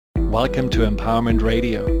Welcome to Empowerment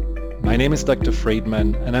Radio. My name is Dr.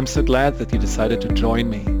 Friedman, and I'm so glad that you decided to join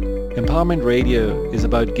me. Empowerment Radio is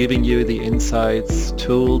about giving you the insights,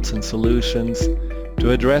 tools, and solutions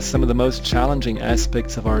to address some of the most challenging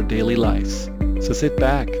aspects of our daily lives. So sit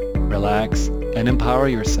back, relax, and empower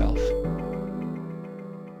yourself.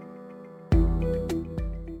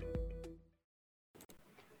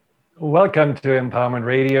 Welcome to Empowerment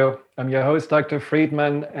Radio. I'm your host, Dr.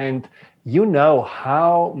 Friedman, and you know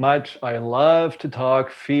how much I love to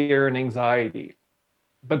talk fear and anxiety.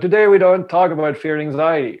 But today we don't talk about fear and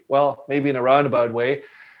anxiety. Well, maybe in a roundabout way.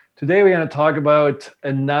 Today we're going to talk about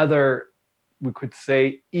another, we could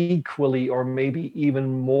say, equally or maybe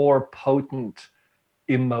even more potent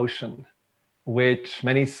emotion, which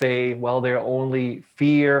many say, well, they're only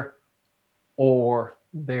fear or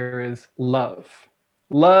there is love.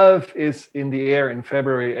 Love is in the air in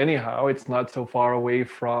February anyhow. It's not so far away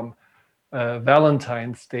from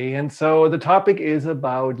Valentine's Day. And so the topic is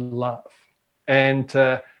about love. And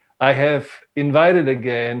I have invited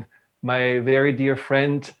again my very dear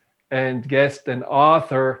friend and guest and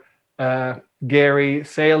author, Gary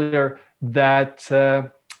Saylor,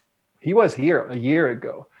 that he was here a year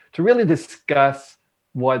ago to really discuss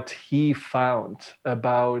what he found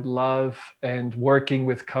about love and working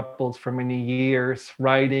with couples for many years,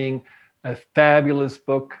 writing a fabulous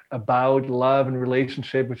book about love and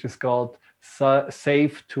relationship, which is called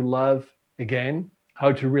Safe to Love Again,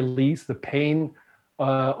 how to release the pain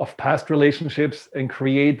of past relationships and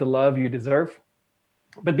create the love you deserve.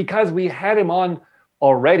 But because we had him on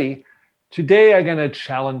already, today I'm going to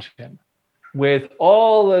challenge him with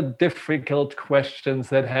all the difficult questions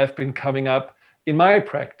that have been coming up in my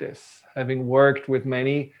practice, having worked with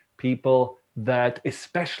many people that,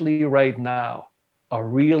 especially right now, are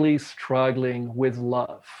really struggling with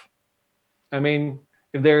love. I mean,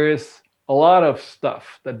 if there is a lot of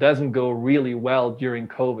stuff that doesn't go really well during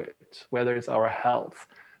COVID, whether it's our health,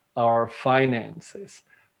 our finances,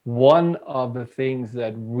 one of the things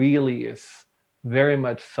that really is very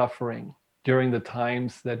much suffering during the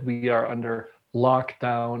times that we are under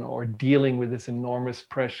lockdown or dealing with this enormous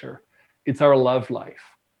pressure, it's our love life.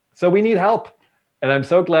 So we need help. And I'm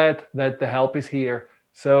so glad that the help is here.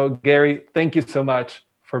 So Gary, thank you so much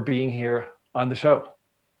for being here on the show.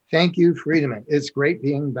 Thank you, Friedman. It's great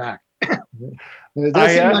being back. It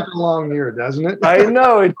does seem like a long year, doesn't it? I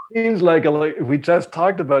know, it seems like we just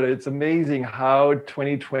talked about it. It's amazing how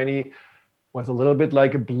 2020 was a little bit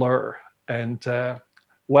like a blur. And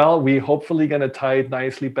we hopefully going to tie it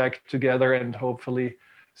nicely back together, and hopefully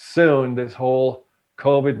soon this whole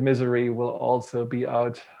COVID misery will also be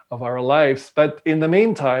out of our lives. But in the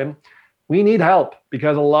meantime, we need help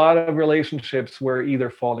because a lot of relationships were either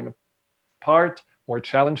falling apart or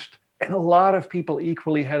challenged. And a lot of people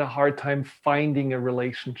equally had a hard time finding a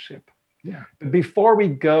relationship. Yeah. But before we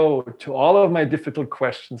go to all of my difficult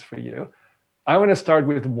questions for you, I want to start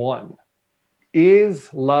with one.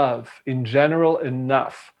 Is love in general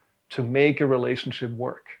enough to make a relationship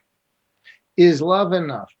work? Is love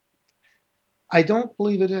enough? I don't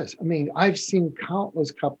believe it is. I mean, I've seen countless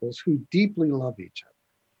couples who deeply love each other.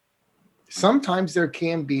 Sometimes there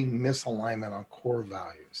can be misalignment on core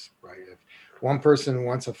values, right? If one person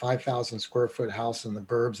wants a 5,000 square foot house in the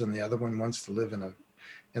burbs and the other one wants to live in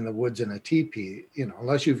the woods in a teepee,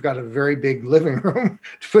 unless you've got a very big living room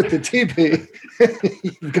to put the teepee,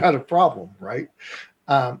 you've got a problem, right?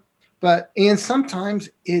 And sometimes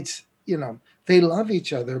it's, they love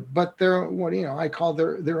each other, but their I call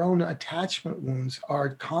their own attachment wounds are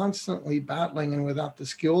constantly battling, and without the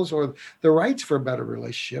skills or the rights for a better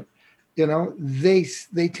relationship,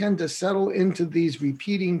 they tend to settle into these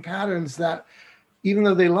repeating patterns that, even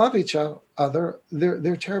though they love each other,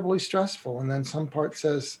 they're terribly stressful. And then some part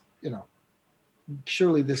says,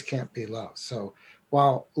 surely this can't be love. So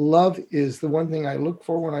while love is the one thing I look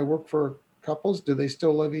for when I work for couples, do they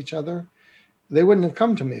still love each other? They wouldn't have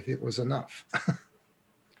come to me if it was enough.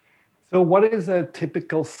 So what is a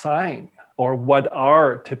typical sign, or what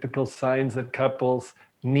are typical signs that couples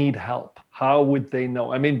need help? How would they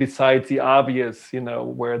know? I mean, besides the obvious,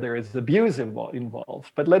 where there is abuse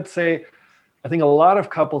involved. But let's say, I think a lot of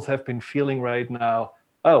couples have been feeling right now,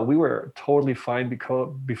 we were totally fine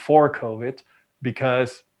before COVID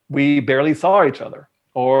because we barely saw each other,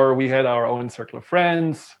 or we had our own circle of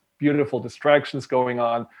friends, beautiful distractions going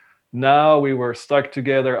on. Now we were stuck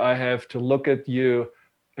together. I have to look at you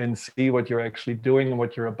and see what you're actually doing and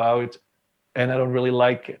what you're about. And I don't really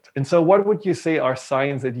like it. And so what would you say are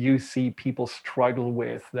signs that you see people struggle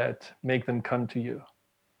with that make them come to you?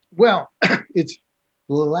 Well,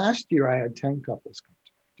 last year I had 10 couples come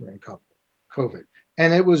to me during COVID.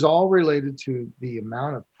 And it was all related to the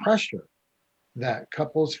amount of pressure that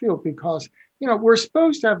couples feel because, we're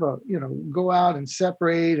supposed to have go out and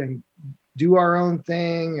separate and do our own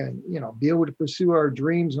thing and, be able to pursue our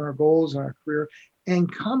dreams and our goals and our career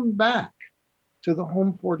and come back to the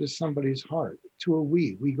home port of somebody's heart, to a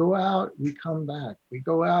we. We go out, we come back. We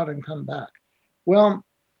go out and come back. Well,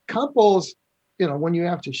 couples, when you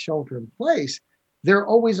have to shelter in place, they're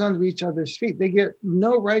always under each other's feet. They get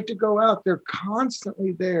no right to go out. They're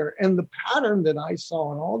constantly there. And the pattern that I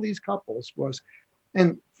saw in all these couples was,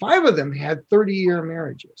 and 5 of them had 30-year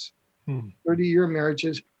marriages, 30-year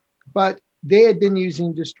marriages, but they had been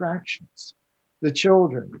using distractions, the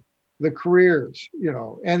children, the careers,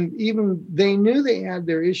 and even they knew they had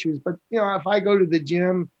their issues. But, if I go to the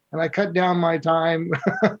gym and I cut down my time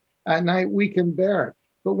at night, we can bear it.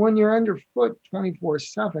 But when you're underfoot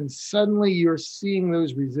 24/7, suddenly you're seeing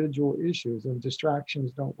those residual issues and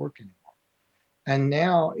distractions don't work anymore. And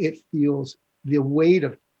now it feels the weight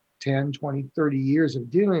of 10, 20, 30 years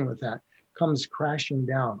of dealing with that comes crashing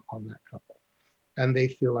down on that couple. And they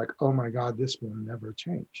feel like, oh my God, this will never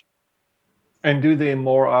change. And do they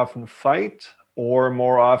more often fight or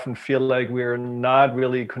more often feel like we're not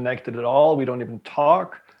really connected at all? We don't even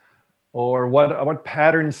talk? Or what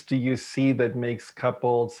patterns do you see that makes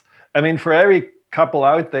couples? I mean, for every couple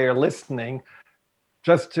out there listening,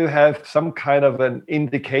 just to have some kind of an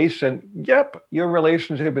indication, yep, your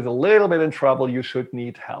relationship is a little bit in trouble, you should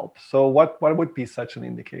need help. So what would be such an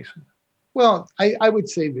indication? Well, I would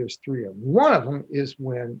say there's 3 of them. One of them is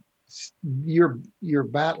when you're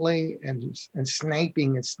battling and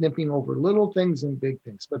sniping and snipping over little things and big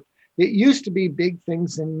things. But it used to be big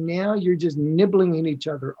things, and now you're just nibbling at each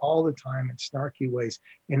other all the time in snarky ways,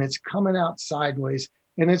 and it's coming out sideways,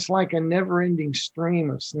 and it's like a never-ending stream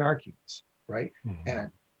of snarkiness, right? Mm-hmm.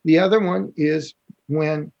 And the other one is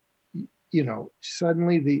when,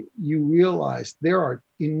 suddenly you realize there are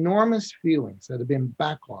enormous feelings that have been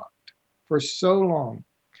backlogged for so long.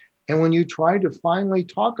 And when you try to finally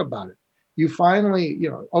talk about it, you finally,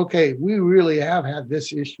 okay, we really have had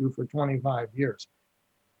this issue for 25 years.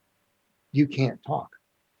 You can't talk.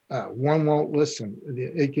 One won't listen.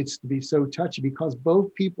 It gets to be so touchy because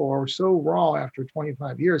both people are so raw after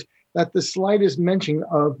 25 years that the slightest mention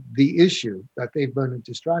of the issue that they've been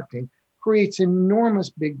distracting creates enormous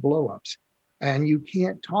big blowups. And you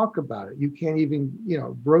can't talk about it. You can't even,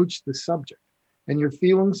 broach the subject. And your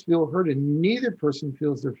feelings feel hurt, and neither person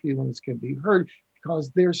feels their feelings can be heard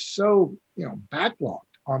because they're so, backlogged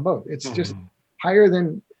on both. It's just higher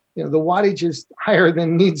than, the wattage is higher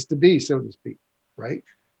than needs to be, so to speak, right?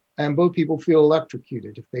 And both people feel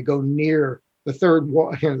electrocuted if they go near the third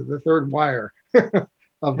wire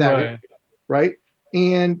of that, right?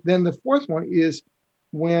 And then the fourth one is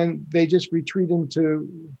when they just retreat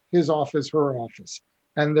into his office, her office,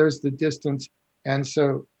 and there's the distance. And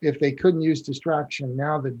so if they couldn't use distraction,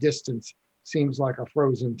 now the distance seems like a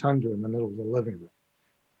frozen tundra in the middle of the living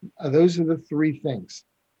room. Those are the 3 things.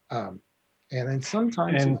 And then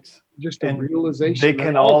sometimes it's just a realization. They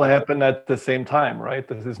can all happen at the same time, right?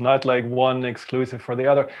 This is not like one exclusive for the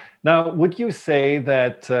other. Now, would you say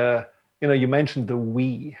that, you mentioned the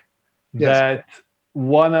we, yes, that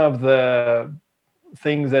one of the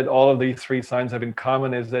things that all of these 3 signs have in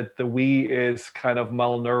common is that the we is kind of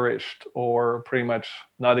malnourished or pretty much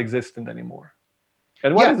not existent anymore?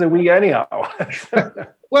 And what is the we anyhow?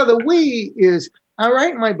 Well, the we is, I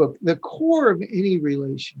write in my book, the core of any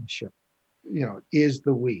relationship, is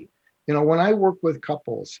the we. When I work with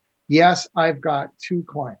couples, yes, I've got 2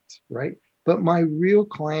 clients, right? But my real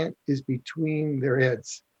client is between their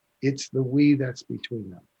heads. It's the we that's between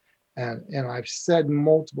them. And I've said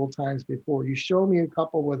multiple times before, you show me a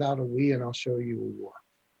couple without a we and I'll show you a war,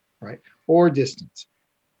 right? Or distance.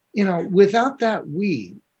 Without that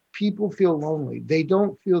we, people feel lonely. They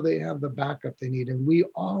don't feel they have the backup they need. And we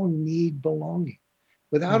all need belonging.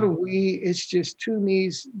 Without a we, it's just 2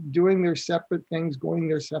 me's doing their separate things, going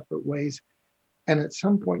their separate ways. And at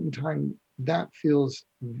some point in time,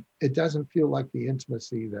 it doesn't feel like the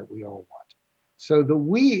intimacy that we all want. So the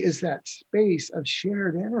we is that space of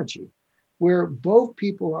shared energy where both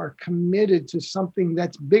people are committed to something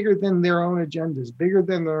that's bigger than their own agendas, bigger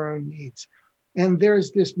than their own needs. And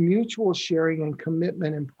there's this mutual sharing and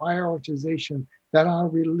commitment and prioritization that our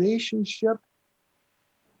relationship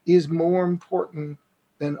is more important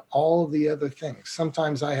than all of the other things.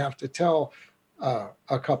 Sometimes I have to tell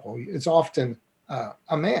a couple, it's often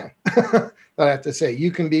a man that I have to say, you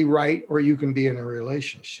can be right or you can be in a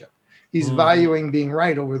relationship. He's valuing being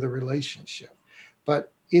right over the relationship.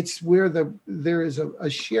 But it's where there is a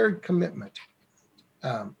shared commitment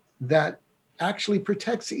that actually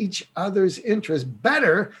protects each other's interests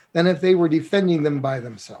better than if they were defending them by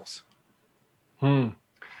themselves.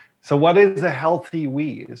 So what is a healthy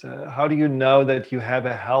we? How do you know that you have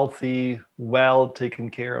a healthy, well taken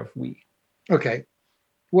care of we? Okay.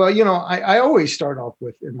 Well, I always start off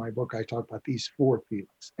with, in my book, I talk about these 4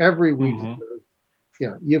 feelings. Every week,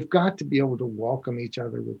 you've got to be able to welcome each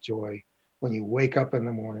other with joy. When you wake up in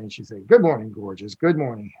the morning, you say, good morning, gorgeous. Good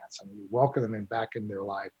morning, handsome. You welcome them back in their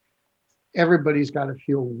life. Everybody's got to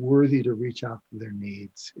feel worthy to reach out for their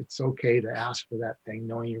needs. It's okay to ask for that thing,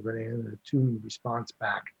 knowing you're going to get an attuned response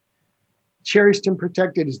back. Cherished and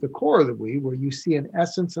protected is the core of the we, where you see an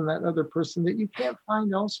essence in that other person that you can't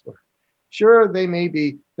find elsewhere. Sure, there may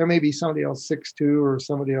be somebody else 6'2" or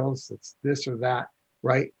somebody else that's this or that,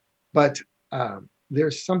 right? But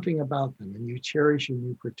there's something about them, and you cherish and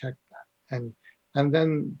you protect that. And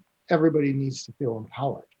then everybody needs to feel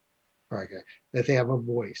empowered, right? That they have a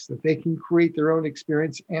voice, that they can create their own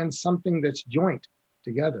experience and something that's joint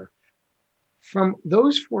together. From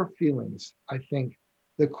those 4 feelings, I think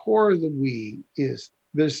the core of the we is,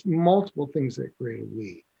 there's multiple things that create a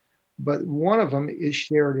we, but one of them is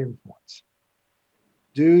shared influence.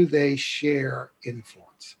 Do they share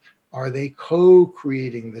influence? Are they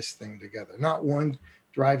co-creating this thing together? Not one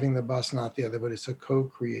driving the bus, not the other, but it's a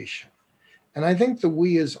co-creation. And I think the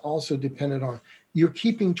we is also dependent on, you're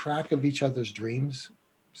keeping track of each other's dreams.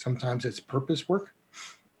 Sometimes it's purpose work.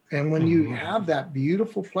 And when you have that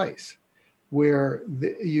beautiful place where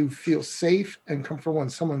you feel safe and comfortable when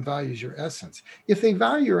someone values your essence. If they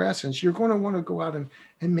value your essence, you're going to want to go out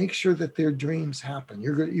and make sure that their dreams happen.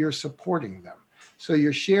 You're supporting them. So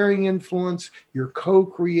you're sharing influence, you're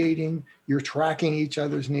co-creating, you're tracking each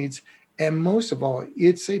other's needs. And most of all,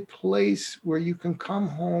 it's a place where you can come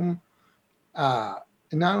home and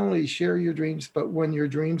not only share your dreams, but when your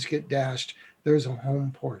dreams get dashed, there's a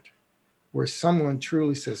home port where someone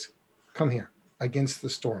truly says, come here against the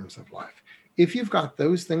storms of life. If you've got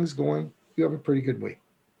those things going, you have a pretty good week.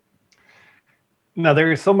 Now,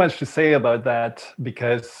 there is so much to say about that,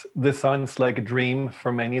 because this sounds like a dream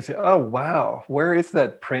for many. You say, oh, wow, where is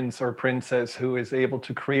that prince or princess who is able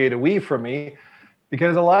to create a we for me?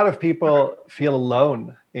 Because a lot of people feel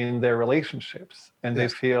alone in their relationships and they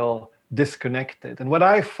feel disconnected. And what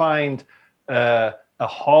I find a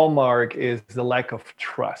hallmark is the lack of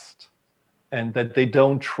trust, and that they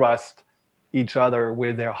don't trust each other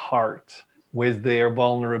with their heart, with their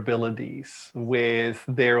vulnerabilities, with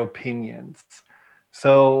their opinions.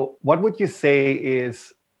 So what would you say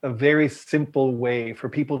is a very simple way for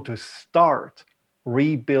people to start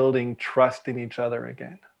rebuilding trust in each other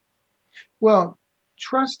again? Well,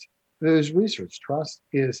 trust, there's research. Trust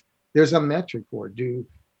is, there's a metric for it.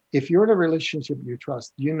 If you're in a relationship you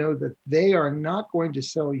trust, you know that they are not going to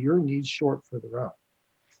sell your needs short for their own.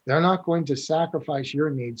 They're not going to sacrifice your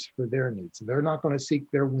needs for their needs. They're not going to seek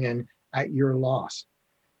their win at your loss.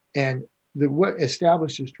 And what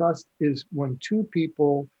establishes trust is when 2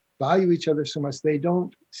 people value each other so much, they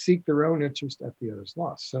don't seek their own interest at the other's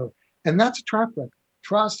loss. So, and that's a track record.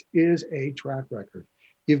 Trust is a track record.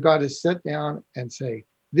 You've got to sit down and say,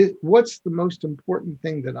 what's the most important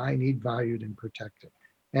thing that I need valued and protected?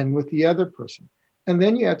 And with the other person. And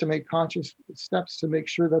then you have to make conscious steps to make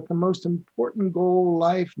sure that the most important goal,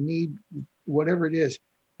 life, need, whatever it is,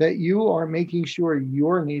 that you are making sure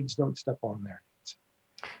your needs don't step on their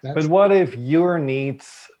needs. But what if your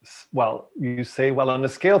needs, well, you say, well, on a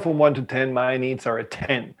scale from 1 to 10, my needs are a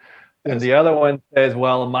 10. And the other one says,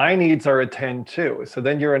 well, my needs are a 10 too. So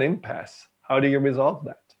then you're an impasse. How do you resolve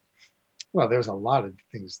that? Well, there's a lot of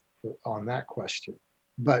things on that question.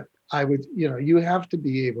 But I would, you have to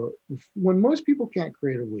be able, when most people can't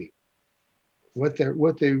create a we, what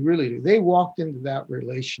they really do, they walked into that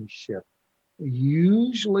relationship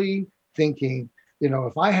usually thinking,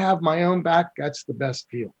 if I have my own back, that's the best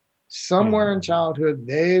deal. Somewhere in childhood,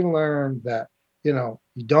 they learned that, you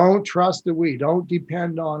don't trust the we, don't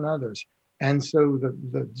depend on others. And so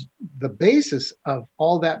the basis of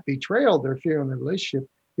all that betrayal they're feeling in the relationship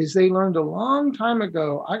is they learned a long time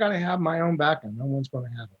ago, I got to have my own back and no one's going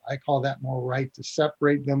to have it. I call that more right to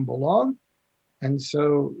separate than belong. And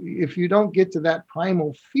so if you don't get to that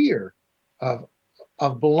primal fear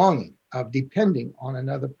of belonging, of depending on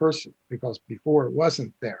another person, because before it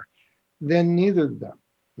wasn't there, then neither of them,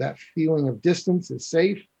 that feeling of distance is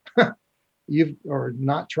safe, or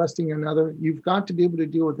not trusting another, you've got to be able to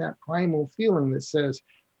deal with that primal feeling that says,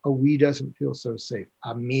 a we doesn't feel so safe.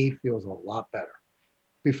 A me feels a lot better.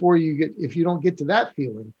 If you don't get to that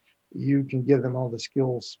feeling, you can give them all the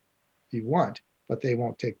skills you want, but they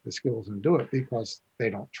won't take the skills and do it because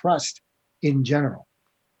they don't trust in general.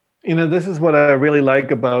 This is what I really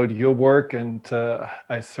like about your work, and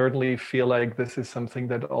I certainly feel like this is something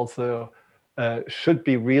that also should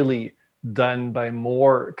be really done by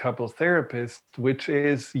more couples therapists, which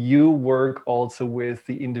is you work also with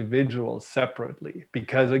the individual separately,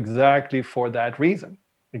 because exactly for that reason,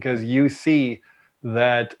 because you see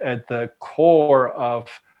that at the core of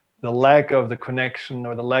the lack of the connection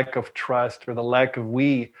or the lack of trust or the lack of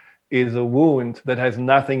we is a wound that has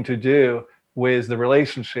nothing to do with the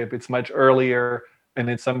relationship. It's much earlier, and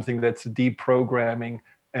it's something that's deprogramming.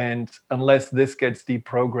 And unless this gets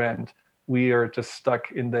deprogrammed, we are just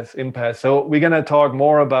stuck in this impasse. So we're going to talk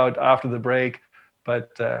more about after the break.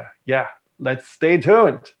 But yeah, let's stay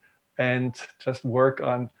tuned and just work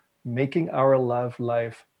on making our love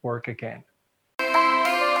life work again.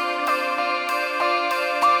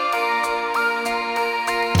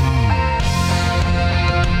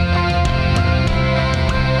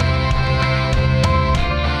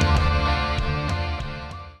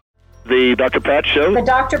 The Dr. Pat Show. The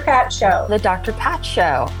Dr. Pat Show. The Dr. Pat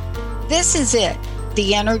Show. This is it.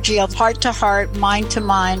 The energy of heart to heart, mind to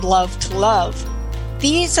mind, love to love.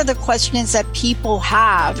 These are the questions that people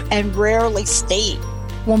have and rarely state.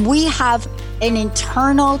 When we have an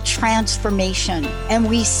internal transformation and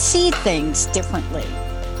we see things differently,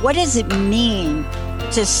 what does it mean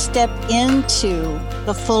to step into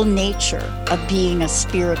the full nature of being a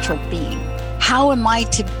spiritual being? How am I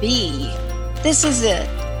to be? This is it.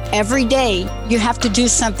 Every day, you have to do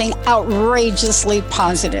something outrageously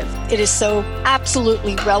positive. It is so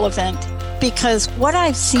absolutely relevant because what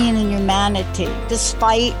I've seen in humanity,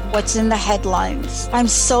 despite what's in the headlines, I'm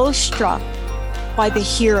so struck by the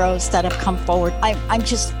heroes that have come forward. I'm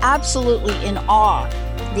just absolutely in awe.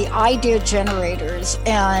 The idea generators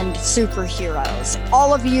and superheroes.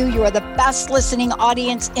 All of you, you are the best listening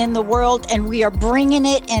audience in the world, and we are bringing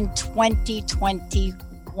it in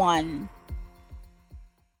 2021.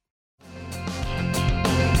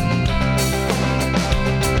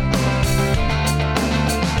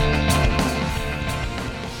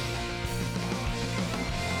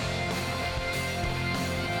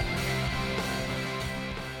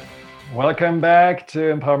 Welcome back to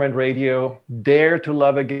Empowerment Radio. Dare to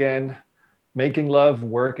love again, making love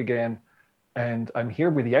work again. And I'm here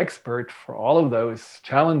with the expert for all of those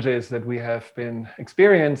challenges that we have been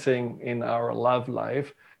experiencing in our love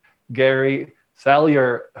life, Gary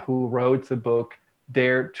Salyer, who wrote the book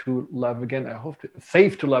Dare to Love Again. I hope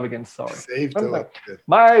Safe to Love Again. Sorry, Safe to Love Again.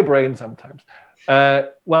 My brain sometimes.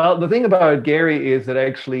 Well, the thing about Gary is that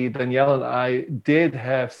actually Danielle and I did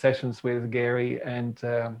have sessions with Gary, and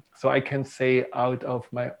so I can say out of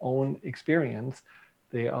my own experience,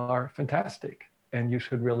 they are fantastic. And you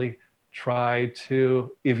should really try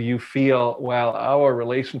to, if you feel, well, our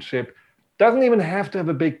relationship doesn't even have to have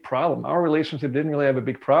a big problem. Our relationship didn't really have a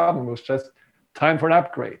big problem. It was just time for an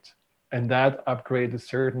upgrade. And that upgrade is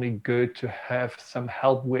certainly good to have some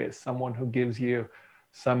help with, someone who gives you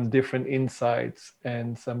some different insights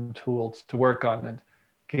and some tools to work on. And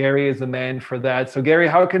Gary is the man for that. So Gary,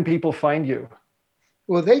 how can people find you?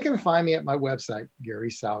 Well, they can find me at my website,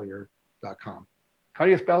 GarySalyer.com. How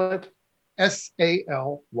do you spell it?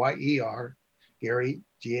 Salyer, Gary,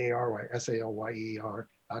 Gary,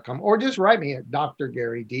 Salyer.com. Or just write me at Dr.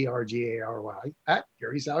 Gary, Drgary, at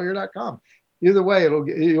GarySalyer.com. Either way,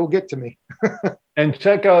 you'll get to me. And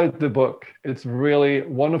check out the book. It's really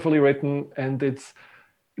wonderfully written, and it's,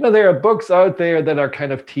 there are books out there that are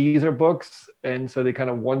kind of teaser books, and so they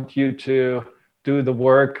kind of want you to do the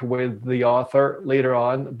work with the author later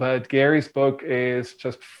on. But Gary's book is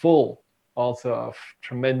just full also of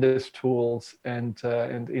tremendous tools and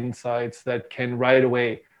insights that can right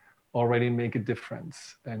away already make a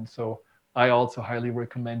difference. And so I also highly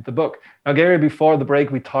recommend the book. Now, Gary, before the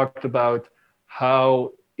break, we talked about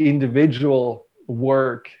how individual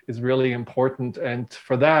work is really important. And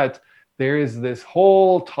for that, there is this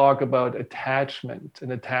whole talk about attachment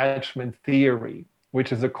and attachment theory,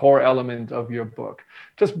 which is a core element of your book.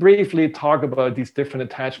 Just briefly talk about these different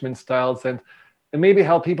attachment styles and maybe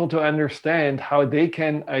help people to understand how they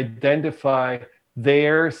can identify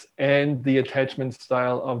theirs and the attachment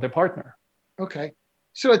style of their partner. Okay.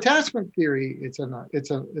 So attachment theory, it's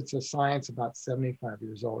a science about 75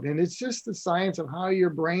 years old. And it's just the science of how your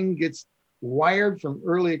brain gets wired from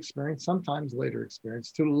early experience, sometimes later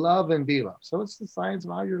experience, to love and be loved. So it's the science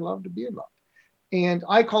of how you're loved to be loved. And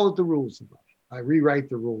I call it the rules of love. I rewrite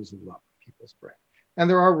the rules of love in people's brain. And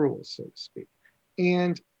there are rules, so to speak.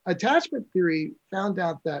 And attachment theory found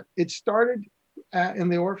out that it started in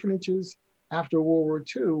the orphanages after World War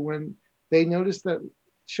II, when they noticed that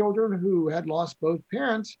children who had lost both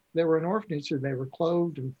parents, they were in orphanages, they were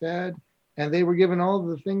clothed and fed, and they were given all of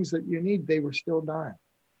the things that you need, they were still dying.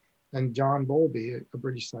 And John Bowlby, a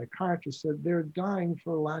British psychiatrist, said they're dying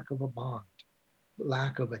for lack of a bond,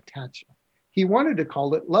 lack of attachment. He wanted to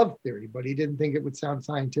call it love theory, but he didn't think it would sound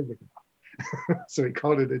scientific enough. So he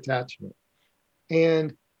called it attachment.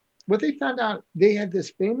 And what they found out, they had this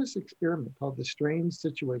famous experiment called the strange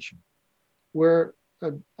situation, where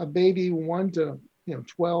a baby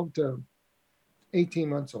 12 to 18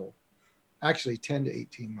 months old, actually 10 to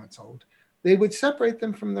 18 months old, they would separate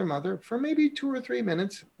them from their mother for maybe 2 or 3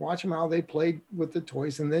 minutes, watch them how they played with the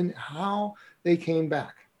toys, and then how they came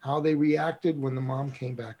back, how they reacted when the mom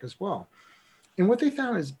came back as well. And what they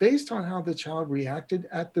found is based on how the child reacted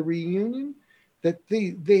at the reunion, that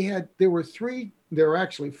there were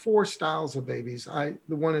actually 4 styles of babies.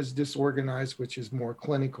 The one is disorganized, which is more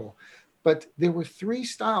clinical, but there were 3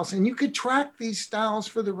 styles, and you could track these styles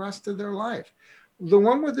for the rest of their life. The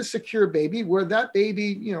one with the secure baby, where that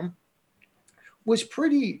baby, was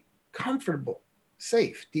pretty comfortable,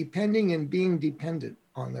 safe, depending and being dependent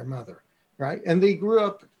on their mother, right? And they grew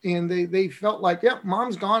up and they felt like, yeah,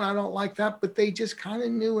 mom's gone, I don't like that, but they just kind of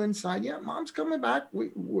knew inside, yeah, mom's coming back.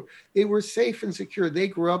 They were safe and secure. They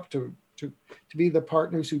grew up to be the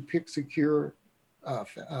partners who pick secure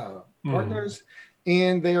partners,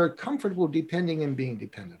 and they are comfortable depending and being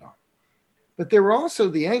dependent on. But there were also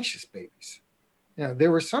the anxious babies. There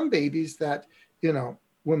were some babies that,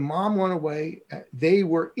 when mom went away, they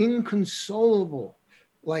were inconsolable.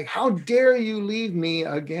 Like, how dare you leave me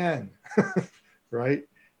again? Right?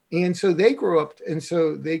 And so they grew up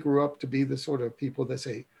to be the sort of people that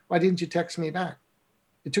say, why didn't you text me back?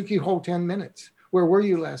 It took you a whole 10 minutes. Where were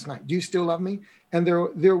you last night? Do you still love me? And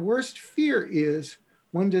their worst fear is,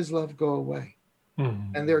 when does love go away?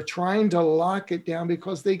 And they're trying to lock it down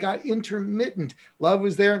because they got intermittent. Love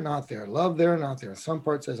was there, not there. Love there, not there. Some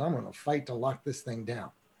part says, I'm going to fight to lock this thing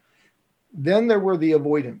down. Then there were the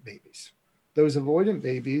avoidant babies. Those avoidant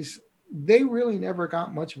babies, they really never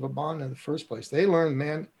got much of a bond in the first place. They learned,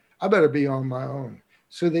 man, I better be on my own.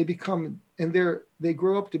 So they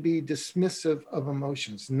grow up to be dismissive of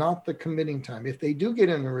emotions, not the committing time. If they do get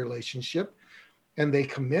in a relationship and they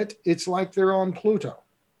commit, it's like they're on Pluto.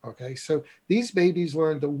 Okay, so these babies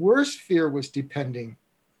learned the worst fear was depending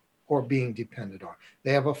or being depended on.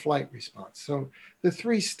 They have a flight response. So the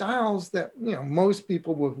 3 styles that, most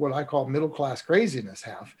people with what I call middle-class craziness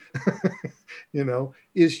have,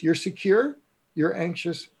 is you're secure, you're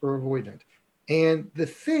anxious, or avoidant. And the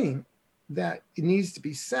thing that needs to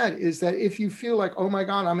be said is that if you feel like, oh my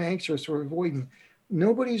God, I'm anxious or avoidant,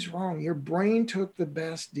 nobody's wrong. Your brain took the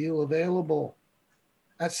best deal available.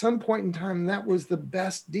 At some point in time, that was the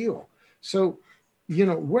best deal. So,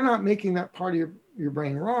 we're not making that part of your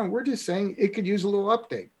brain wrong. We're just saying it could use a little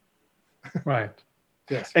update. Right.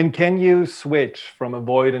 Yes. And can you switch from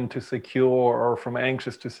avoidant to secure or from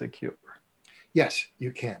anxious to secure? Yes,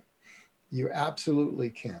 you can. You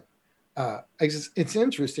absolutely can. It's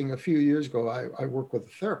interesting. A few years ago, I worked with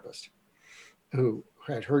a therapist who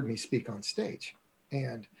had heard me speak on stage.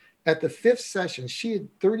 And at the 5th session, she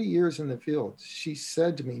had 30 years in the field. She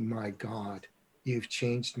said to me, my God, you've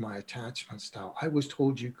changed my attachment style. I was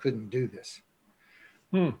told you couldn't do this.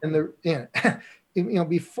 And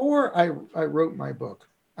before I wrote my book,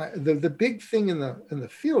 the big thing in the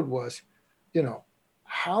field was,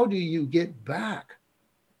 how do you get back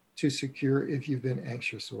to secure if you've been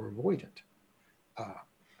anxious or avoidant?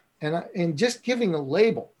 And just giving a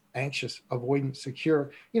label, anxious, avoidant,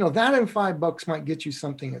 secure, that and $5 might get you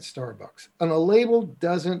something at Starbucks. And a label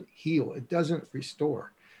doesn't heal. It doesn't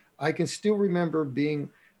restore. I can still remember being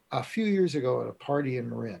a few years ago at a party in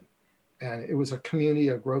Marin, and it was a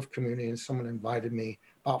growth community, and someone invited me,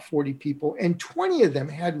 about 40 people, and 20 of them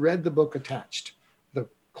had read the book Attached, the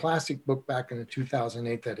classic book back in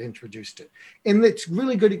 2008 that introduced it. And it's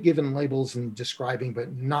really good at giving labels and describing,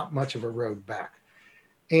 but not much of a road back.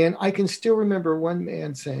 And I can still remember one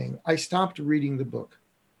man saying, I stopped reading the book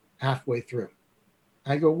halfway through.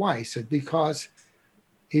 I go, why? He said, because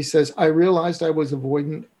he says, I realized I was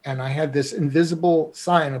avoidant and I had this invisible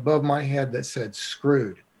sign above my head that said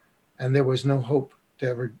screwed. And there was no hope to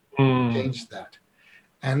ever change that.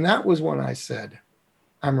 And that was when I said,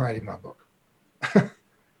 I'm writing my book.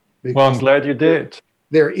 Well, I'm glad you did.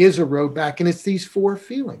 There is a road back, and it's these 4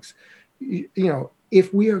 feelings.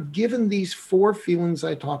 If we are given these 4 feelings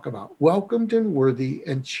I talk about, welcomed and worthy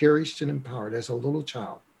and cherished and empowered as a little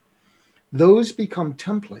child, those become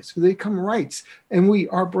templates, they become rights, and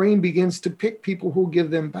our brain begins to pick people who give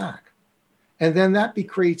them back. And then that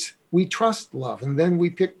creates, we trust love, and then we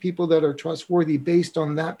pick people that are trustworthy based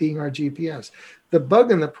on that being our GPS. The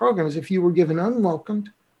bug in the program is if you were given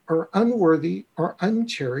unwelcomed or unworthy or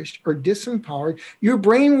uncherished or disempowered, your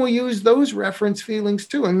brain will use those reference feelings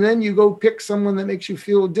too. And then you go pick someone that makes you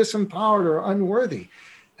feel disempowered or unworthy.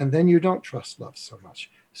 And then you don't trust love so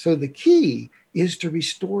much. So the key is to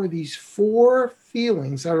restore these 4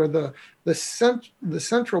 feelings that are the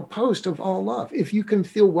central post of all love. If you can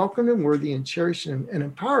feel welcome and worthy and cherished and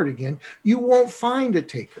empowered again, you won't find a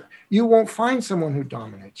taker. You won't find someone who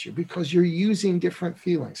dominates you because you're using different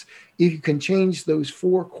feelings. If you can change those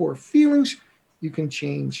 4 core feelings, you can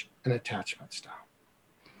change an attachment style.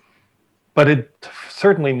 But it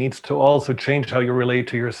certainly needs to also change how you relate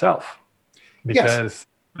to yourself. Because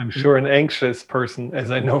I'm sure an anxious person, as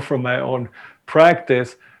I know from my own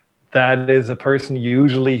practice, that is a person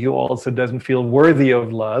usually who also doesn't feel worthy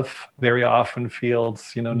of love, very often feels,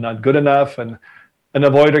 not good enough. And an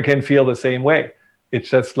avoider can feel the same way. It's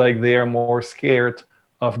just like they are more scared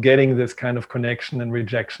of getting this kind of connection and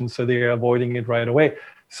rejection, so they're avoiding it right away.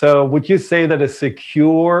 So would you say that a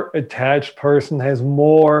secure, attached person has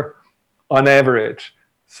more, on average,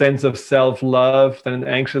 sense of self-love than an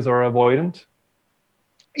anxious or avoidant?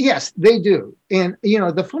 Yes, they do. And,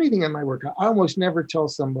 the funny thing in my work, I almost never tell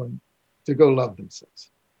someone to go love themselves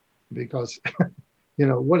because,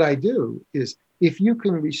 what I do is if you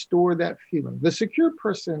can restore that feeling, the secure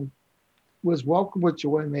person was welcomed with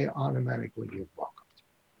joy and they automatically get welcomed,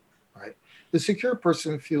 right? The secure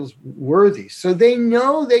person feels worthy. So they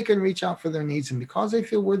know they can reach out for their needs. And because they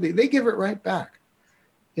feel worthy, they give it right back.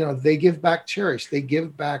 They give back cherished. They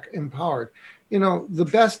give back empowered. The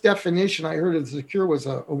best definition I heard of secure was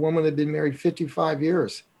a woman that had been married 55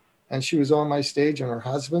 years. And she was on my stage and her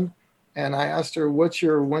husband. And I asked her, what's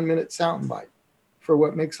your 1-minute soundbite for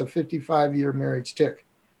what makes a 55-year marriage tick?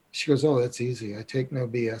 She goes, oh, that's easy. I take no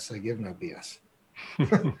BS. I give no BS.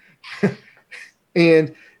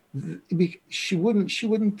 And she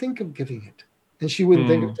wouldn't think of giving it. And she wouldn't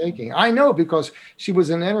think of taking. I know because she was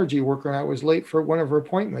an energy worker and I was late for one of her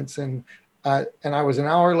appointments. And I was an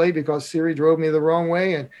hour late because Siri drove me the wrong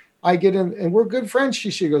way. And I get in and we're good friends.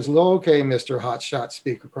 She goes, okay, Mr. Hotshot,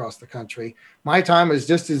 speak across the country. My time is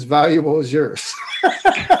just as valuable as yours.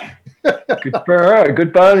 Good for her.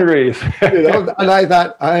 Good boundaries. And I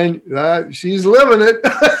thought, she's living it.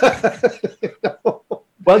 Well,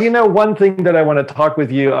 one thing that I want to talk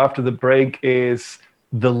with you after the break is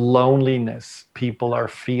the loneliness people are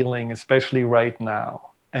feeling, especially right now.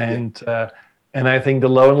 And I think the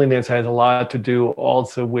loneliness has a lot to do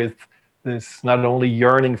also with this not only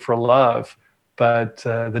yearning for love, but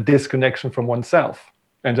the disconnection from oneself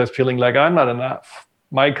and just feeling like I'm not enough.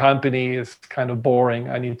 My company is kind of boring.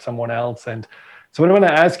 I need someone else. And so what I want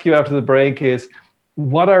to ask you after the break is,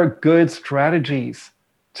 what are good strategies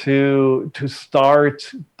to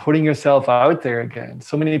start putting yourself out there again?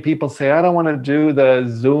 So many people say, I don't want to do the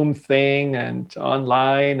Zoom thing and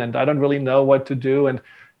online, and I don't really know what to do. And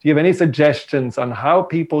do you have any suggestions on how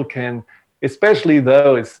people can, especially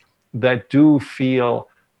those that do feel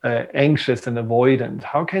anxious and avoidant,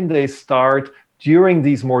 how can they start during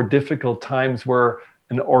these more difficult times where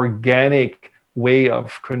an organic way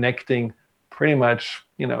of connecting pretty much,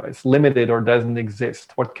 is limited or doesn't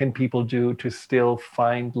exist? What can people do to still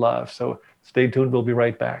find love? So stay tuned. We'll be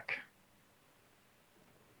right back.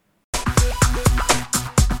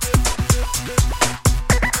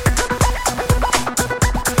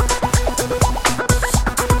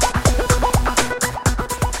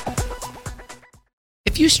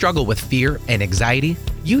 If you struggle with fear and anxiety,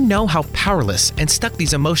 you know how powerless and stuck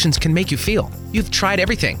these emotions can make you feel. You've tried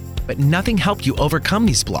everything, but nothing helped you overcome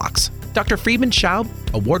these blocks. Dr. Friedemann Schaub,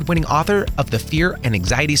 award-winning author of The Fear and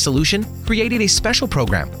Anxiety Solution, created a special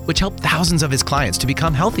program which helped thousands of his clients to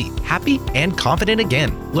become healthy, happy, and confident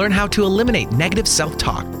again. Learn how to eliminate negative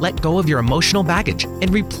self-talk, let go of your emotional baggage, and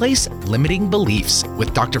replace limiting beliefs.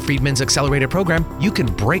 With Dr. Friedman's accelerated program, you can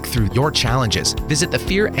break through your challenges. Visit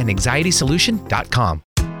thefearandanxietysolution.com.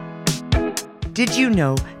 Did you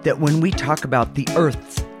know that when we talk about the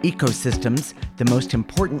Earth's ecosystems, the most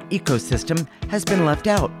important ecosystem has been left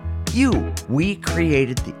out? We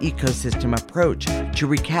created the ecosystem approach to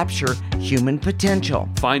recapture human potential.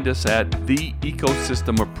 Find us at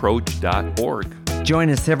theecosystemapproach.org. Join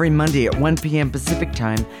us every Monday at 1 p.m. Pacific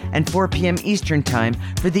Time and 4 p.m. Eastern Time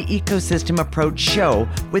for the Ecosystem Approach Show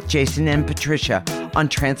with Jason and Patricia on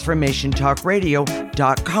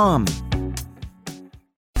TransformationTalkRadio.com.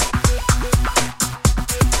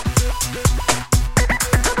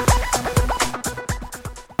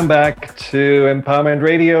 Back to Empowerment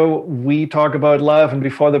Radio. We talk about love, and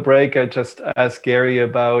before the break I just asked Gary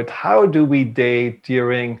about how do we date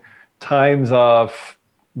during times of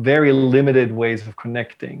very limited ways of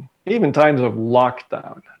connecting, even times of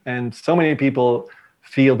lockdown. And so many people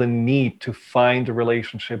feel the need to find a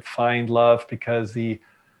relationship, find love, because the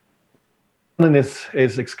loneliness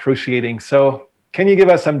is excruciating. So can you give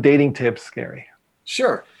us some dating tips, Gary?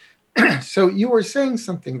 Sure. So you were saying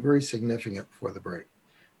something very significant before the break.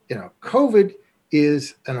 COVID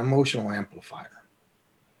is an emotional amplifier.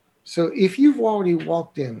 So if you've already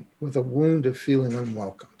walked in with a wound of feeling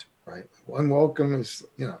unwelcomed, right? Unwelcome is,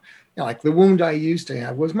 like the wound I used to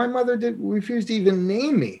have was my mother refused to even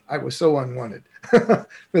name me. I was so unwanted for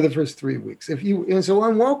the first 3 weeks. And so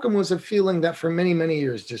unwelcome was a feeling that for many, many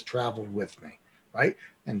years just traveled with me, right?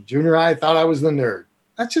 And junior high, I thought I was the nerd.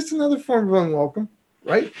 That's just another form of unwelcome,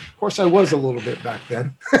 right? Of course, I was a little bit back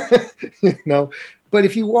then, But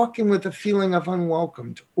if you walk in with a feeling of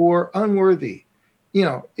unwelcomed or unworthy,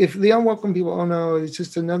 if the unwelcome people, oh no, it's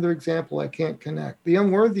just another example, I can't connect. The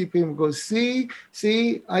unworthy people go, see,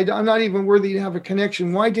 I'm not even worthy to have a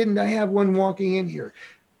connection. Why didn't I have one walking in here?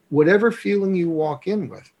 Whatever feeling you walk in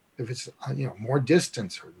with, if it's, more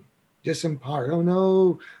distance or disempowered, oh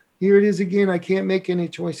no, here it is again, I can't make any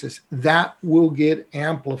choices. That will get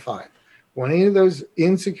amplified. When any of those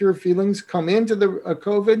insecure feelings come into the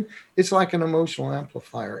COVID, it's like an emotional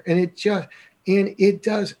amplifier. And it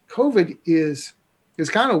does, COVID is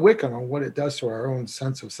kind of wicked on what it does to our own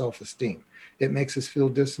sense of self-esteem. It makes us feel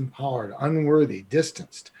disempowered, unworthy,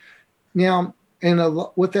 distanced. Now, and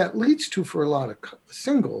what that leads to for a lot of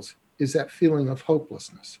singles is that feeling of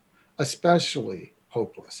hopelessness, especially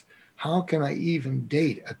hopeless. How can I even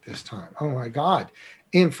date at this time? Oh my God.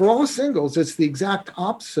 And for all singles, it's the exact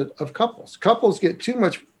opposite of couples. Couples get too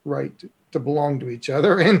much right to belong to each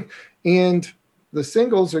other, and the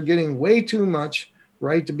singles are getting way too much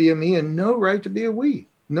right to be a me and no right to be a we,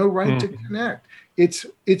 no right to connect. It's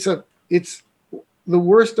the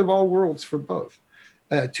worst of all worlds for both.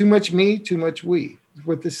 Too much me, too much we.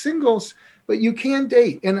 With the singles, but you can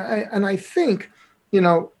date, and I think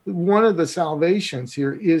one of the salvations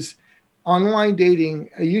here is online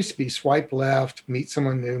dating. It used to be swipe left, meet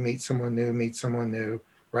someone new,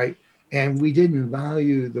 right? And we didn't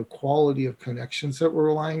value the quality of connections that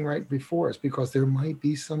were lying right before us because there might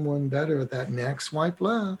be someone better at that next swipe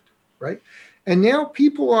left, right? And now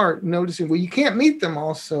people are noticing, well, you can't meet them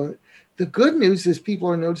all. So the good news is people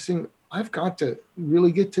are noticing, I've got to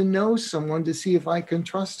really get to know someone to see if I can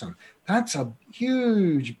trust them. That's a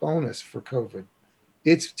huge bonus for COVID.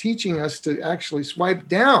 It's teaching us to actually swipe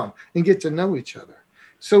down and get to know each other.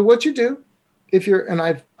 So what you do, and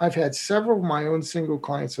I've had several of my own single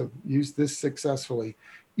clients have used this successfully.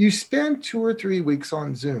 You spend 2 or 3 weeks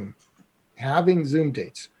on Zoom, having Zoom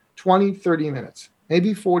dates, 20, 30 minutes,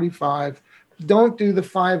 maybe 45. Don't do the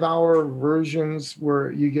 5-hour versions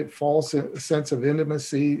where you get false sense of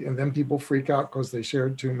intimacy and then people freak out because they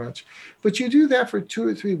shared too much. But you do that for 2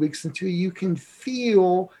 or 3 weeks until you can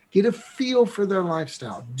get a feel for their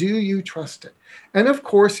lifestyle. Do you trust it? And of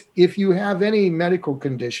course, if you have any medical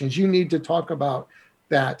conditions, you need to talk about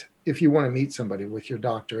that if you want to meet somebody with your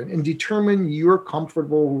doctor and determine your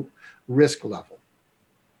comfortable risk level.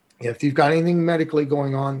 If you've got anything medically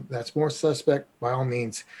going on that's more suspect, by all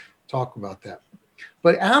means, talk about that.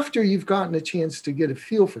 But after you've gotten a chance to get a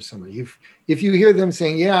feel for somebody, if you hear them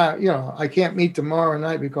saying, yeah, I can't meet tomorrow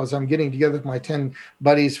night because I'm getting together with my 10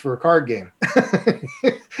 buddies for a card game,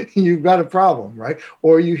 you've got a problem, right?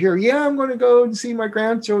 Or you hear, yeah, I'm going to go and see my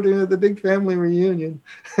grandchildren at the big family reunion,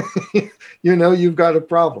 you've got a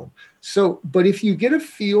problem. So, but if you get a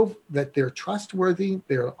feel that they're trustworthy,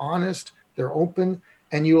 they're honest, they're open,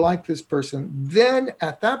 and you like this person, then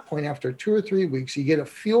at that point, after 2 or 3 weeks, you get a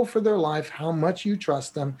feel for their life, how much you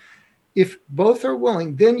trust them. If both are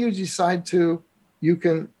willing, then you decide you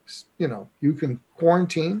can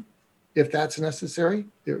quarantine if that's necessary,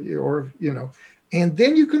 and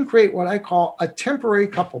then you can create what I call a temporary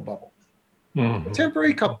couple bubble. Mm-hmm. A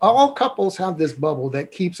temporary couple, all couples have this bubble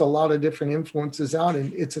that keeps a lot of different influences out,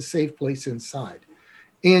 and it's a safe place inside.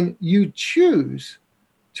 And you choose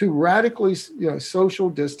to radically, social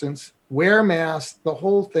distance, wear masks, the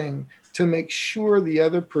whole thing, to make sure the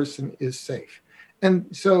other person is safe. And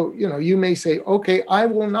so, you may say, okay, I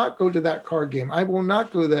will not go to that card game. I will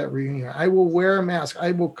not go to that reunion. I will wear a mask.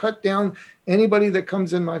 I will cut down anybody that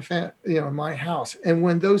comes in my house.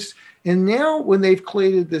 And now when they've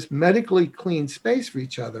created this medically clean space for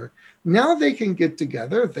each other, now they can get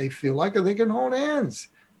together if they feel like it. They can hold hands.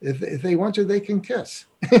 If they want to, they can kiss.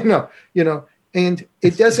 And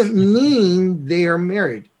it doesn't mean they are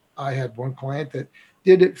married. I had one client that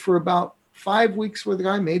did it for about 5 weeks with a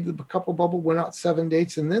guy, made the couple bubble, went out 7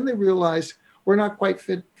 dates, and then they realized we're not quite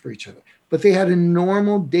fit for each other. But they had a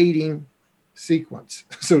normal dating sequence,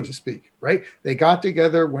 so to speak, right? They got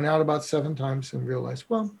together, went out about 7 times and realized,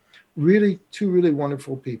 well, really, 2 really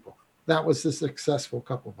wonderful people. That was the successful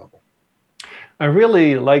couple bubble. I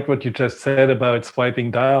really like what you just said about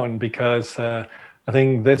swiping down, because I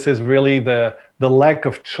think this is really the lack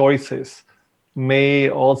of choices may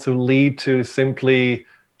also lead to simply,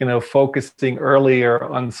 focusing earlier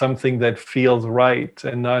on something that feels right,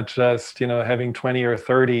 and not just, having 20 or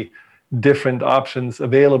 30 different options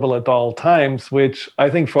available at all times, which I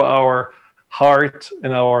think for our heart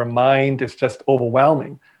and our mind is just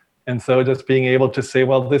overwhelming. And so just being able to say,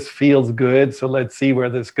 well, this feels good, so let's see where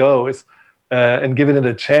this goes, and giving it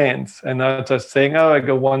a chance, and not just saying, oh, I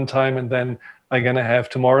go one time and then I'm going to have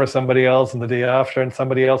tomorrow somebody else and the day after and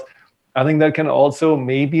somebody else. I think that can also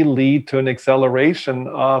maybe lead to an acceleration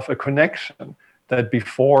of a connection that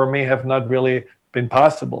before may have not really been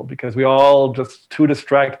possible, because we all just too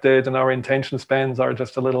distracted and our attention spans are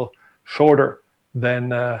just a little shorter than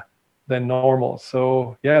normal.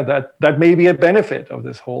 So yeah, that may be a benefit of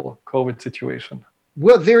this whole COVID situation.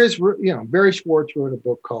 Well, there is, Barry Schwartz wrote a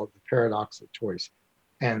book called The Paradox of Choice.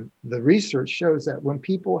 And the research shows that when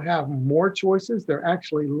people have more choices, they're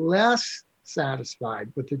actually less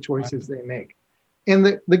satisfied with the choices they make. And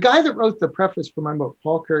the guy that wrote the preface for my book,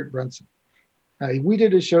 Paul Carrick-Brunson, we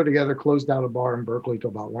did a show together, closed out a bar in Berkeley till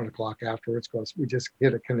about 1 o'clock afterwards, because we just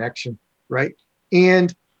hit a connection, right?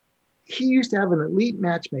 And he used to have an elite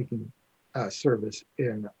matchmaking service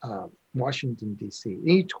in Washington, D.C. And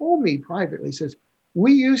he told me privately, he says,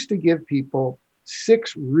 we used to give people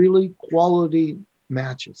 6 really quality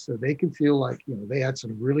matches so they could feel like, they had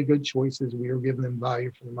some really good choices. We were giving them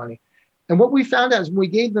value for the money. And what we found out is when we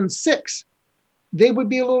gave them 6, they would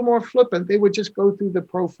be a little more flippant. They would just go through the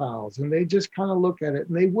profiles and they just kind of look at it,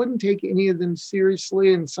 and they wouldn't take any of them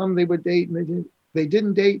seriously. And some they would date and they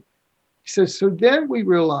didn't date. He says, so then we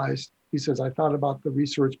realized, he says, I thought about the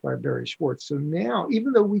research by Barry Schwartz. So now,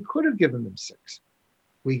 even though we could have given them 6,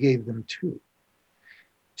 we gave them 2.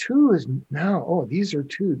 2 is now, oh, these are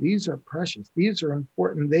 2. These are precious. These are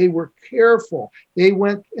important. They were careful. They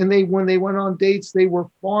went, and when they went on dates, they were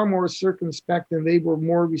far more circumspect and they were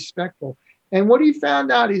more respectful. And what he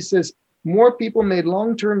found out, he says, more people made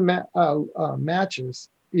long-term matches,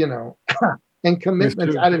 and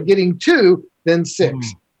commitments out of getting 2 than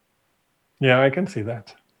 6. Yeah, I can see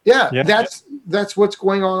that. Yeah, that's what's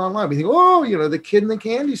going on online. We think, the kid in the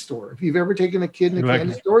candy store. If you've ever taken a kid in the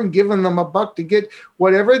candy store and given them $1 to get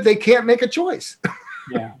whatever, they can't make a choice.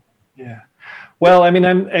 Yeah. Well, I mean,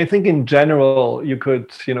 I think in general, you could,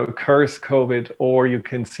 curse COVID, or you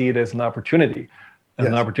can see it as an opportunity,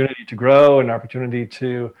 an opportunity to grow, an opportunity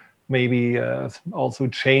to maybe also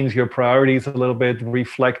change your priorities a little bit,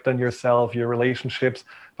 reflect on yourself, your relationships.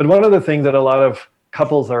 But one of the things that a lot of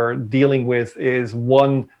couples are dealing with is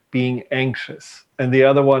one being anxious and the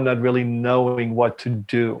other one not really knowing what to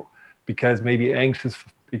do, because maybe anxious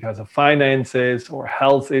because of finances or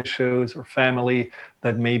health issues or family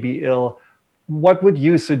that may be ill. What would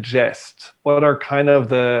you suggest? What are kind of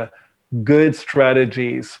the good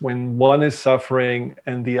strategies when one is suffering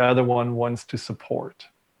and the other one wants to support?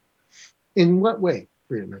 In what way,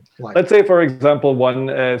 Friedman? Let's say, for example, one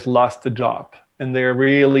has lost a job and they're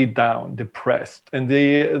really down, depressed, and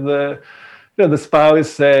the spouse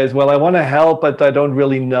says, well, I want to help, but I don't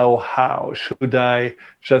really know how. Should I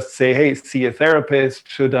just say, hey, see a therapist?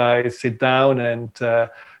 Should I sit down and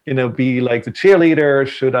be like the cheerleader?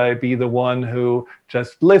 Should I be the one who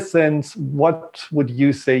just listens? What would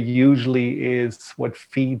you say usually is what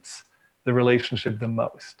feeds the relationship the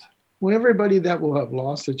most? Well, everybody that will have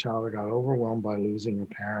lost a child or got overwhelmed by losing a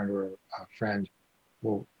parent or a friend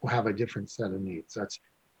will have a different set of needs. That's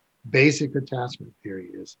basic attachment theory,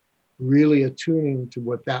 is really attuning to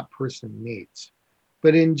what that person needs.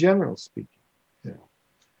 But in general speaking,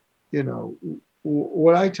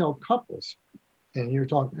 what I tell couples, and you're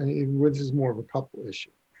talking, and this is more of a couple issue.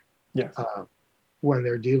 Yes. When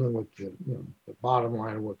they're dealing with the bottom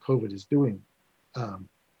line of what COVID is doing,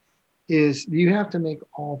 is you have to make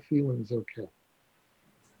all feelings okay.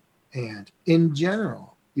 And in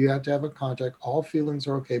general, you have to have a contact. All feelings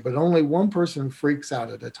are okay, but only one person freaks out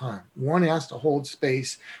at a time. One has to hold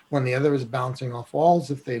space when the other is bouncing off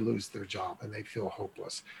walls if they lose their job and they feel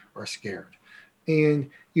hopeless or scared. And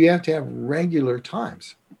you have to have regular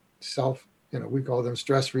times, we call them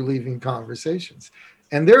stress relieving conversations.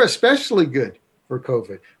 And they're especially good for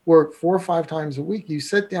COVID, where 4 or 5 times a week, you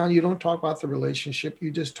sit down, you don't talk about the relationship,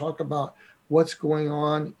 you just talk about what's going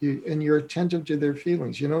on, and you're attentive to their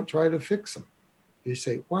feelings. You don't try to fix them. You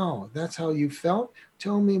say, wow, that's how you felt?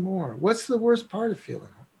 Tell me more. What's the worst part of feeling?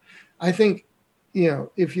 I think,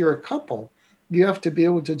 if you're a couple, you have to be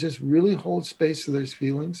able to just really hold space for those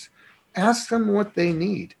feelings. Ask them what they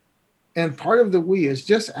need. And part of the we is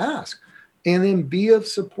just ask and then be of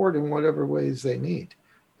support in whatever ways they need.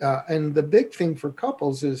 And the big thing for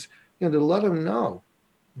couples is, to let them know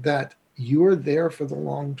that you're there for the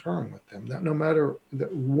long term with them, that no matter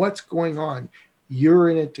what's going on, you're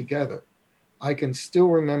in it together. I can still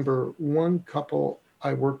remember one couple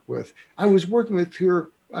I worked with. I was working with her.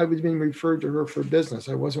 I was being referred to her for business.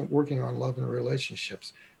 I wasn't working on love and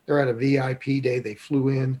relationships. They're at a VIP day. They flew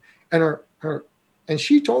in, and and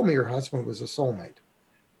she told me her husband was a soulmate.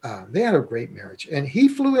 They had a great marriage, and he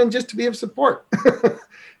flew in just to be of support.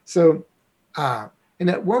 So, and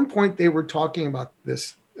at one point they were talking about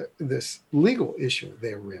this legal issue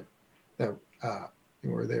they were in, that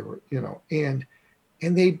where they were,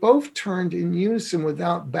 and they both turned in unison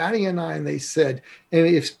without batting an eye, and they said,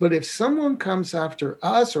 if someone comes after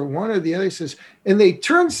us or one or the other says, and they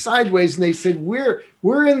turned sideways and they said,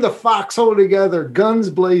 we're in the foxhole together, guns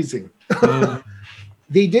blazing.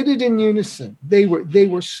 They did it in unison. They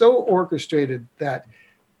were so orchestrated that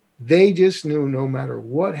they just knew no matter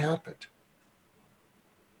what happened,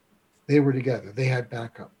 they were together. They had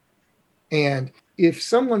backup. And if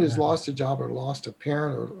someone has lost a job or lost a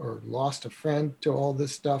parent or lost a friend to all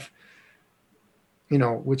this stuff,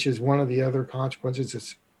 which is one of the other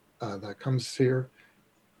consequences that comes here,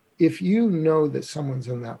 if you know that someone's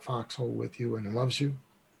in that foxhole with you and loves you,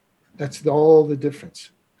 that's all the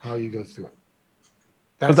difference, how you go through it.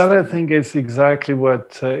 But that, I think, is exactly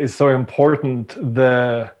what is so important,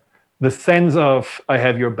 the sense of I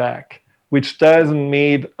have your back, which doesn't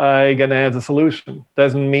mean I'm going to have the solution,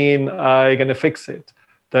 doesn't mean I'm going to fix it,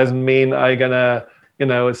 doesn't mean I'm going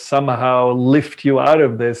to, somehow lift you out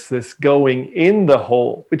of this going in the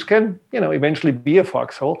hole, which can, eventually be a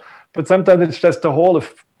foxhole. But sometimes it's just a hole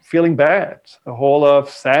of feeling bad, a hole of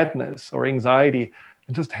sadness or anxiety,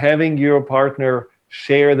 and just having your partner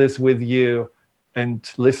share this with you and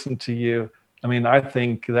listen to you. I mean, I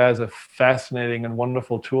think that's a fascinating and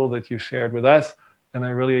wonderful tool that you shared with us. And I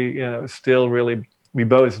really, we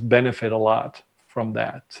both benefit a lot from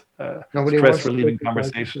that stress relieving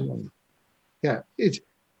conversation. Yeah,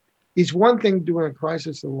 it's one thing doing a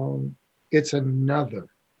crisis alone. It's another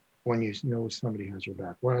when you know somebody has your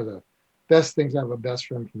back. One of the best things, I have a best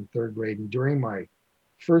friend from third grade, and during my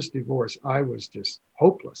first divorce, I was just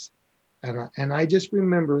hopeless. And I just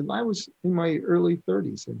remember I was in my early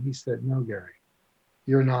 30s, and he said, "No, Gary,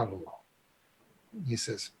 you're not alone." He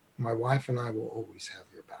says, "My wife and I will always have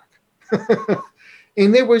your back."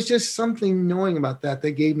 And there was just something knowing about that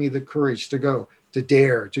gave me the courage to go, to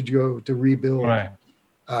dare, to go, to rebuild. Right.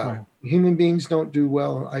 Human beings don't do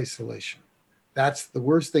well in isolation. That's the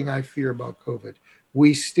worst thing I fear about COVID.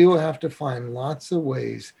 We still have to find lots of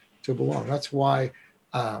ways to belong. That's why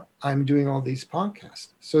I'm doing all these podcasts,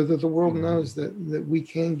 so that the world knows that we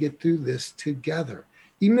can get through this together.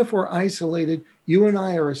 Even if we're isolated, you and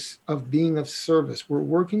I are of being of service. We're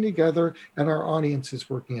working together, and our audience is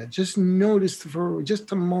working it. Just notice for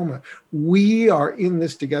just a moment, we are in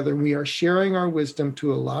this together. We are sharing our wisdom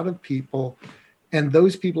to a lot of people, and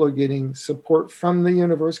those people are getting support from the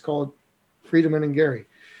universe called Friedemann and Gary.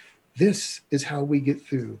 This is how we get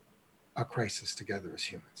through a crisis together as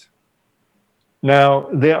humans. Now,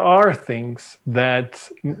 there are things that,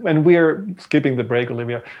 and we're skipping the break,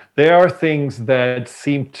 Olivia, there are things that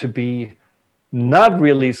seem to be not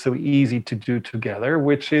really so easy to do together,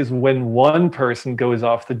 which is when one person goes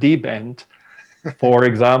off the deep end, for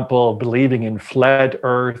example, believing in flat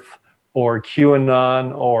earth or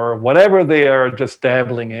QAnon or whatever they are just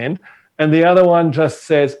dabbling in, and the other one just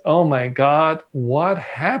says, "Oh my God, what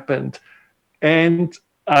happened?" And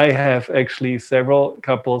I have actually several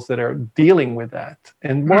couples that are dealing with that.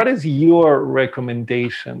 And what is your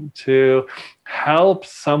recommendation to help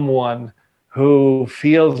someone who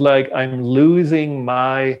feels like I'm losing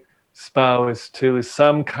my spouse to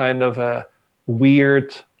some kind of a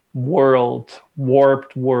weird world,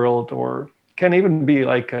 warped world, or can even be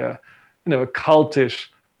like a cultish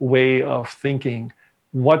way of thinking?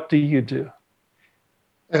 What do you do?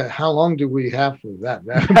 How long do we have for that?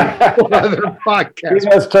 Another podcast.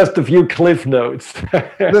 That's just a few cliff notes.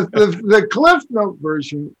 the cliff note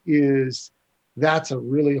version is that's a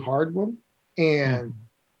really hard one, and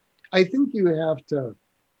I think you have to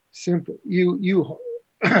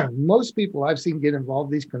most people I've seen get involved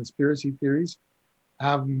in these conspiracy theories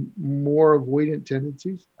have more avoidant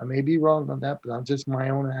tendencies. I may be wrong on that, but I'm just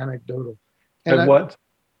my own anecdotal. And what?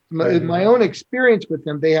 My own experience with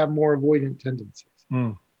them, they have more avoidant tendencies.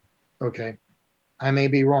 Mm. Okay. I may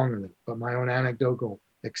be wrong on it, but my own anecdotal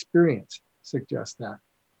experience suggests that.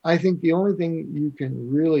 I think the only thing you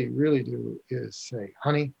can really, really do is say,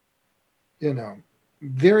 honey,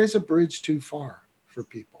 there is a bridge too far for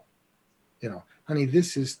people. Honey,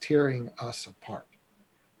 this is tearing us apart.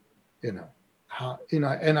 And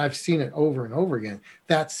I've seen it over and over again.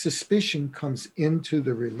 That suspicion comes into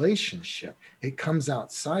the relationship. It comes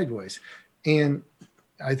out sideways. And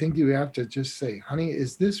I think you have to just say, honey,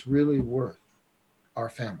 is this really worth our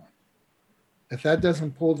family? If that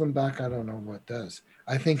doesn't pull them back, I don't know what does.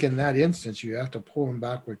 I think in that instance, you have to pull them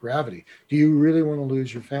back with gravity. Do you really want to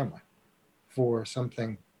lose your family for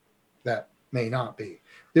something that may not be?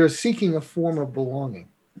 They're seeking a form of belonging.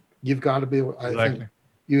 You've got to be able, I think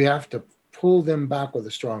you have to pull them back with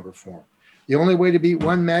a stronger form. The only way to beat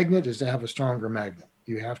one magnet is to have a stronger magnet.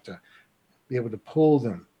 You have to be able to pull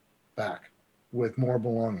them back with more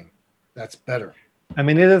belonging. That's better. I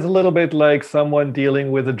mean, it is a little bit like someone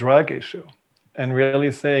dealing with a drug issue and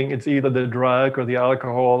really saying it's either the drug or the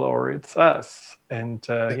alcohol or it's us. And,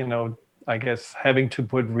 I guess having to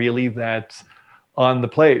put really that on the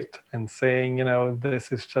plate and saying,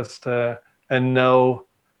 this is just a no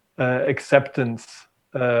acceptance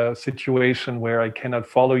situation where I cannot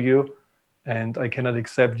follow you and I cannot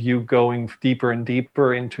accept you going deeper and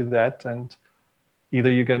deeper into that. And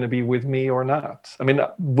either you're going to be with me or not. I mean,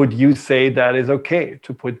 would you say that is okay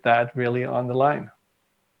to put that really on the line?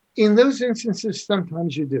 In those instances,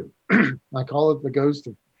 sometimes you do. I call it the ghost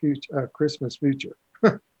of Christmas future,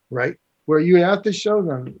 right? Where you have to show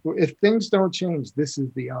them, if things don't change, this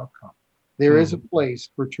is the outcome. There is a place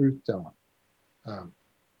for truth telling.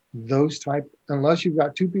 Those type, unless you've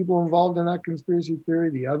got two people involved in that conspiracy theory,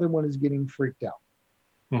 the other one is getting freaked out.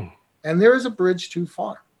 And there is a bridge too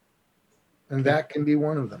far. And that can be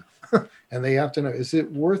one of them. And they have to know, is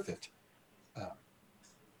it worth it?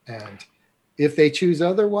 And if they choose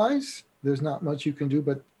otherwise, there's not much you can do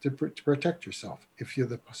but to protect yourself. If you're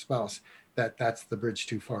the spouse, that's the bridge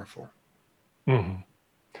too far for.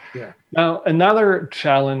 Yeah. Now, another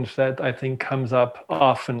challenge that I think comes up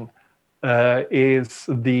often is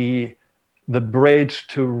the bridge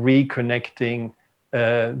to reconnecting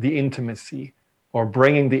the intimacy or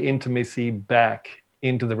bringing the intimacy back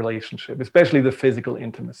into the relationship, especially the physical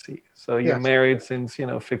intimacy. So you're married since,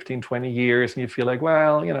 15, 20 years and you feel like,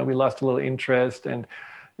 well, we lost a little interest and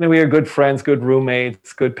we are good friends, good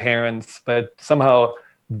roommates, good parents, but somehow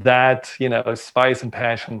that, spice and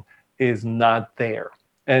passion is not there.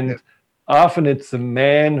 And often it's the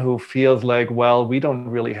man who feels like, well, we don't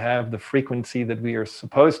really have the frequency that we are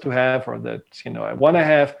supposed to have or that, I want to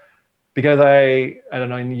have. Because I don't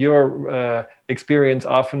know, in your experience,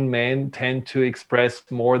 often men tend to express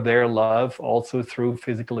more their love also through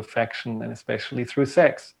physical affection and especially through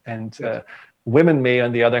sex. And women may,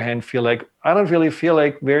 on the other hand, feel like, I don't really feel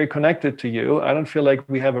like very connected to you. I don't feel like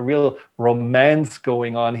we have a real romance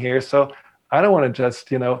going on here. So I don't want to just,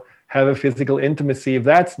 have a physical intimacy if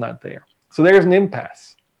that's not there. So there's an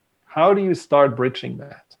impasse. How do you start bridging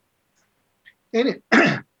that? And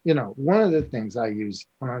one of the things I use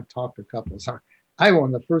when I talk to couples, I will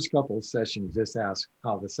in the first couple of sessions just ask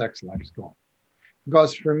how the sex life is going.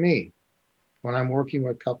 Because for me, when I'm working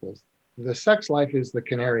with couples, the sex life is the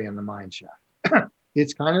canary in the mine shaft.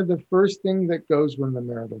 It's kind of the first thing that goes when the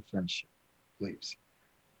marital friendship leaves.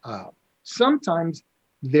 Sometimes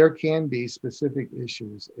there can be specific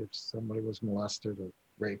issues if somebody was molested or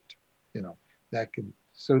raped, that could,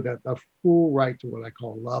 so that the full right to what I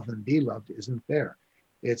call love and be loved isn't there.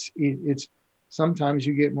 It's sometimes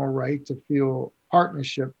you get more right to feel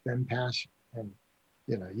partnership than passion. And,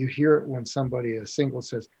 you hear it when somebody, a single,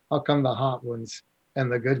 says, how come the hot ones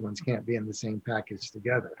and the good ones can't be in the same package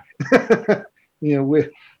together? We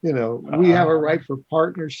have a right for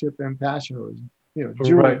partnership and passion. Or,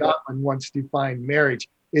 Julie Gottman once defined marriage.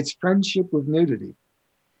 It's friendship with nudity.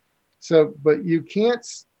 So, but you can't,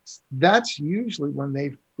 that's usually when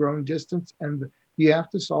they've grown distance and you have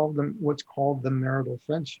to solve them, what's called the marital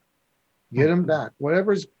friendship. Get them back.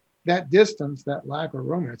 Whatever's that distance, that lack of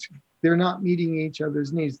romance, they're not meeting each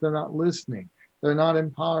other's needs. They're not listening. They're not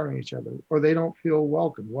empowering each other, or they don't feel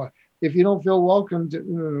welcome. What if you don't feel welcomed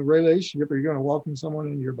in a relationship? Are you going to welcome someone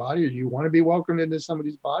into your body? Or do you want to be welcomed into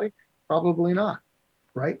somebody's body? Probably not,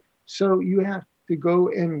 right? So you have to go,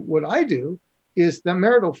 and what I do is the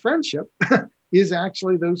marital friendship is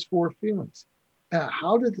actually those four feelings.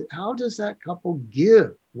 How does that couple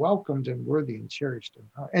give welcomed and worthy and cherished,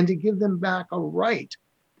 and to give them back a right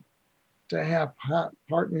to have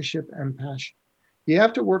partnership and passion? You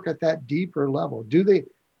have to work at that deeper level. Are they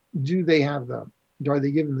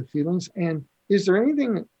given the feelings? And is there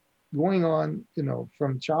anything going on,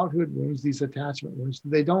 from childhood wounds, these attachment wounds,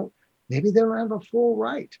 maybe they don't have a full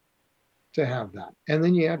right to have that. And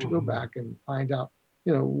then you have to go back and find out,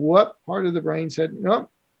 what part of the brain said, no,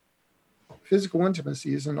 physical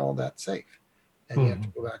intimacy isn't all that safe. And you have to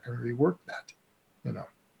go back and rework that,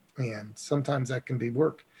 and sometimes that can be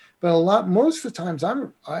work. But most of the times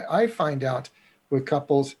I find out with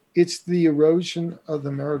couples, it's the erosion of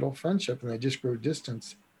the marital friendship and they just grow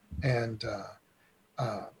distance. And,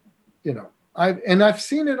 I've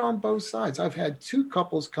seen it on both sides. I've had 2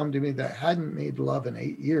 couples come to me that hadn't made love in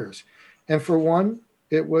 8 years. And for one,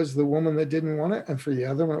 it was the woman that didn't want it. And for the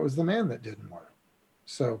other one, it was the man that didn't want it.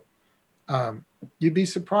 So you'd be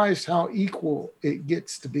surprised how equal it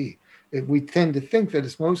gets to be. We tend to think that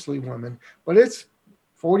it's mostly women, but it's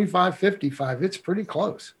 45, 55. It's pretty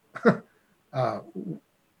close.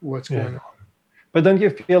 What's going on. But don't you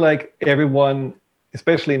feel like everyone,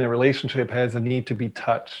 especially in a relationship, has a need to be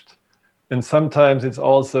touched? And sometimes it's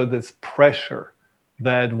also this pressure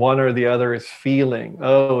that one or the other is feeling.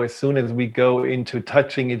 Oh, as soon as we go into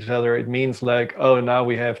touching each other, it means like, oh, now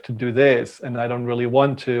we have to do this, and I don't really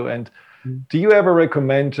want to. And do you ever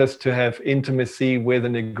recommend just to have intimacy with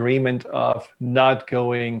an agreement of not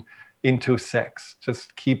going into sex,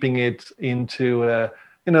 just keeping it into a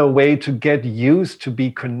way to get used to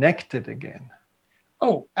be connected again?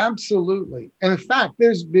 Oh, absolutely. And in fact,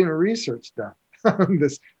 there's been research done on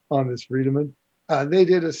this, Friedemann. They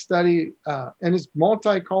did a study, and it's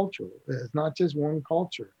multicultural. It's not just one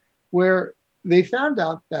culture, where they found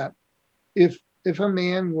out that if a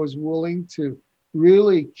man was willing to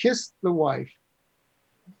really kiss the wife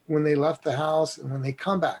when they left the house and when they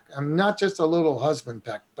come back, I'm not just a little husband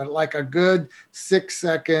peck, but like a good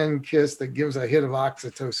 6-second kiss that gives a hit of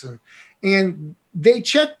oxytocin. And they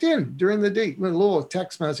checked in during the date with a little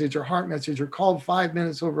text message or heart message or called 5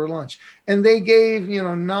 minutes over lunch. And they gave,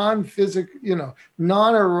 non-physical,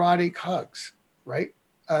 non-erotic hugs, right?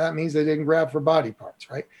 That means they didn't grab for body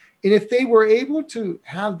parts, right? And if they were able to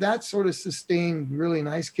have that sort of sustained really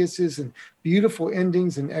nice kisses and beautiful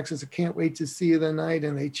endings and exits, I can't wait to see you tonight,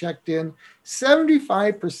 and they checked in,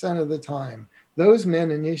 75% of the time, those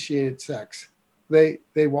men initiated sex. They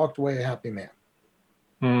walked away a happy man.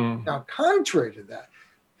 Now, contrary to that,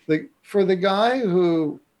 for the guy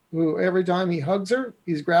who every time he hugs her,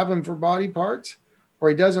 he's grabbing for body parts, or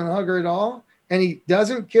he doesn't hug her at all, and he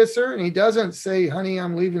doesn't kiss her, and he doesn't say, honey,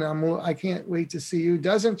 I'm leaving, I can't wait to see you,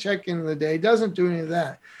 doesn't check in the day, doesn't do any of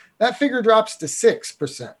that, that figure drops to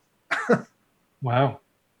 6%. Wow.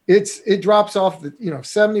 It drops off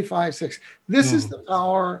 75, 6. This is the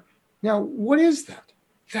power. Now, what is that?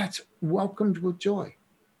 That's welcomed with joy.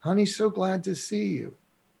 Honey, so glad to see you.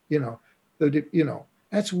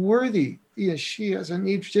 That's worthy. She has a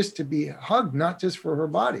need just to be hugged, not just for her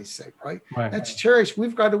body's sake, right? That's cherished.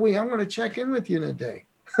 I'm going to check in with you in a day.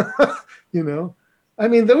 I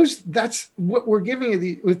mean, that's what we're giving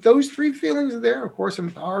you. With those 3 feelings there, of course,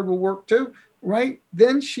 empowered will work too, right?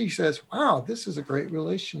 Then she says, wow, this is a great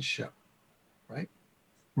relationship, right?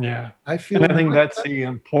 Yeah. I think that's the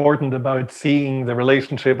important about seeing the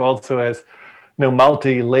relationship also as,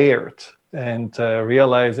 multi-layered. And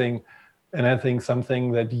realizing, and I think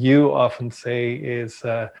something that you often say is,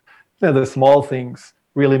 the small things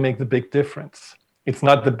really make the big difference. It's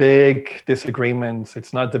not the big disagreements.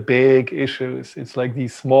 It's not the big issues. It's like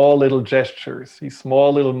these small little gestures, these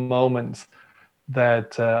small little moments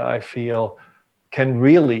that I feel can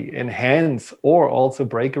really enhance or also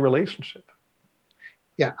break a relationship.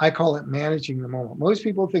 Yeah, I call it managing the moment. Most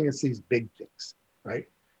people think it's these big things, right?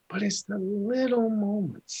 But it's the little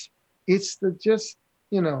moments. It's the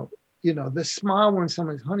the smile when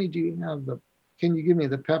someone's, honey, can you give me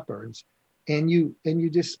the peppers? And you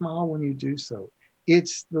just smile when you do so.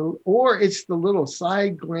 It's the little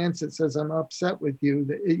side glance that says, I'm upset with you.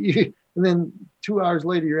 And then 2 hours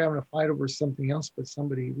later, you're having a fight over something else, but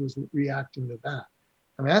somebody was reacting to that.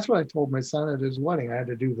 I mean, that's what I told my son at his wedding. I had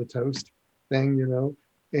to do the toast thing,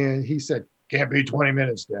 and he said, can't be 20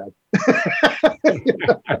 minutes, Dad.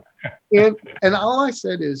 And all I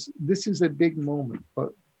said is, this is a big moment, but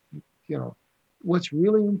what's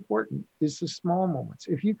really important is the small moments.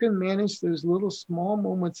 If you can manage those little small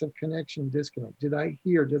moments of connection, disconnect. Did I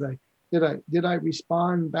hear? Did I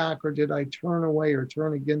respond back, or did I turn away or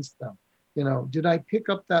turn against them? Did I pick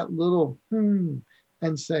up that little and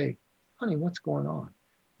say, honey, what's going on?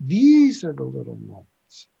 These are the little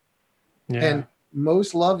moments. Yeah. And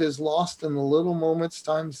most love is lost in the little moments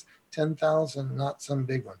times 10,000, not some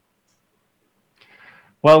big one.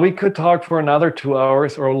 Well, we could talk for another 2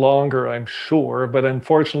 hours or longer, I'm sure, but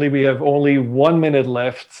unfortunately we have only 1 minute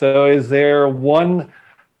left. So is there one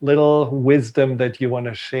little wisdom that you want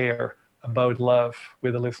to share about love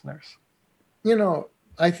with the listeners?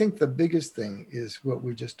 I think the biggest thing is what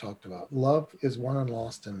we just talked about. Love is won and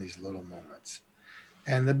lost in these little moments.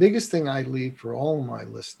 And the biggest thing I leave for all of my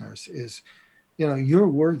listeners is, you're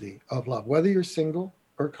worthy of love. Whether you're single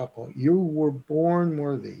or couple, you were born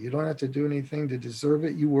worthy. You don't have to do anything to deserve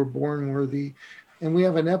it. You were born worthy. And we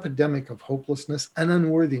have an epidemic of hopelessness and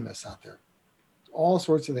unworthiness out there. All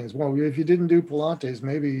sorts of things. Well, if you didn't do Pilates,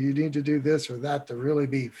 maybe you need to do this or that to really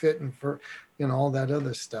be fit and for, all that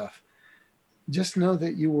other stuff. Just know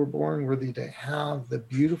that you were born worthy to have the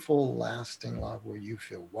beautiful, lasting love where you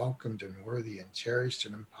feel welcomed and worthy and cherished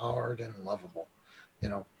and empowered and lovable,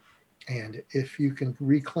 And if you can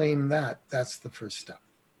reclaim that, that's the first step.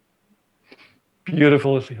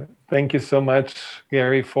 Beautiful. Thank you so much,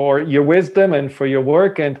 Gary, for your wisdom and for your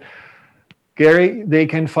work. And Gary, they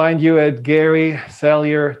can find you at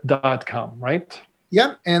GarySalyer.com, right?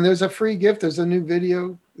 Yep. And there's a free gift. There's a new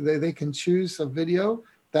video. They can choose a video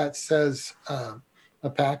that says a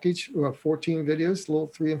package of 14 videos, little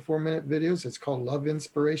 3 and 4 minute videos. It's called Love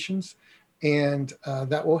Inspirations. And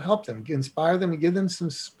that will help them, inspire them, and give them some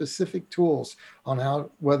specific tools on how,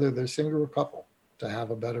 whether they're single or couple, to have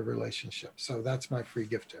a better relationship. So that's my free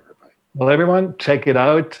gift to everybody. Well, everyone, check it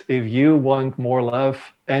out if you want more love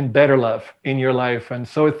and better love in your life. And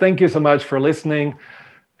so thank you so much for listening.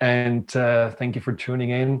 And thank you for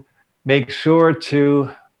tuning in. Make sure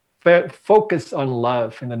to focus on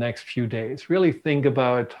love in the next few days. Really think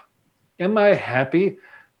about, am I happy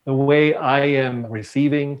the way I am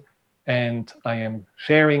receiving and I am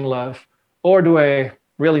sharing love? Or do I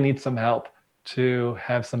really need some help to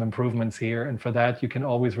have some improvements here? And for that, you can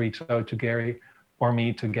always reach out to Gary or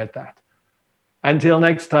me to get that. Until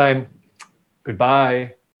next time,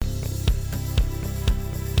 goodbye.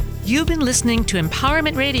 You've been listening to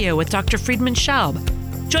Empowerment Radio with Dr. Friedemann Schaub.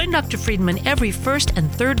 Join Dr. Friedemann every first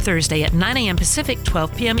and third Thursday at 9 a.m. Pacific,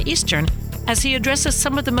 12 p.m. Eastern, as he addresses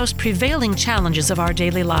some of the most prevailing challenges of our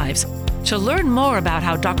daily lives. To learn more about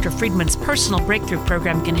how Dr. Friedman's personal breakthrough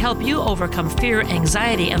program can help you overcome fear,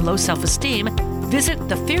 anxiety, and low self-esteem, visit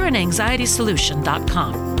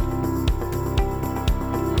thefearandanxietysolution.com.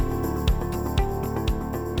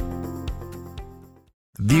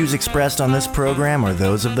 Views expressed on this program are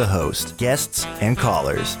those of the host, guests, and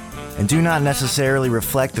callers, and do not necessarily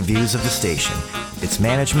reflect the views of the station, its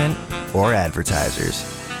management, or advertisers.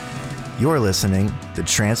 You're listening to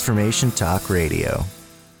Transformation Talk Radio.